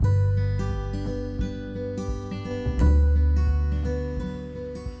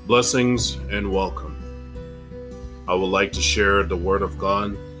Blessings and welcome. I would like to share the Word of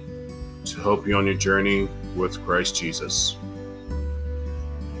God to help you on your journey with Christ Jesus.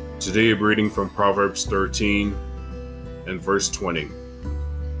 Today, I'm reading from Proverbs 13 and verse 20.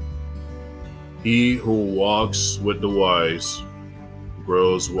 He who walks with the wise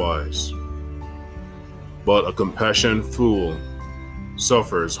grows wise, but a compassionate fool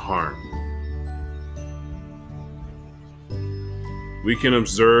suffers harm. We can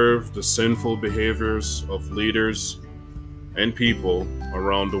observe the sinful behaviors of leaders and people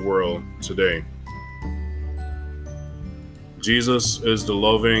around the world today. Jesus is the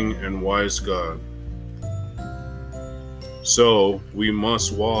loving and wise God. So we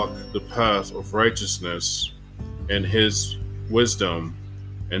must walk the path of righteousness and His wisdom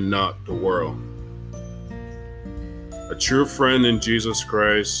and not the world. A true friend in Jesus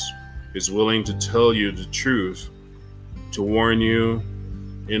Christ is willing to tell you the truth, to warn you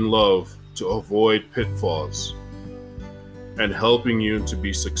in love to avoid pitfalls, and helping you to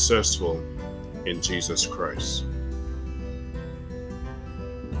be successful in Jesus Christ.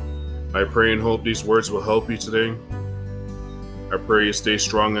 I pray and hope these words will help you today. I pray you stay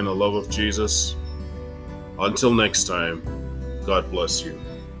strong in the love of Jesus. Until next time, God bless you.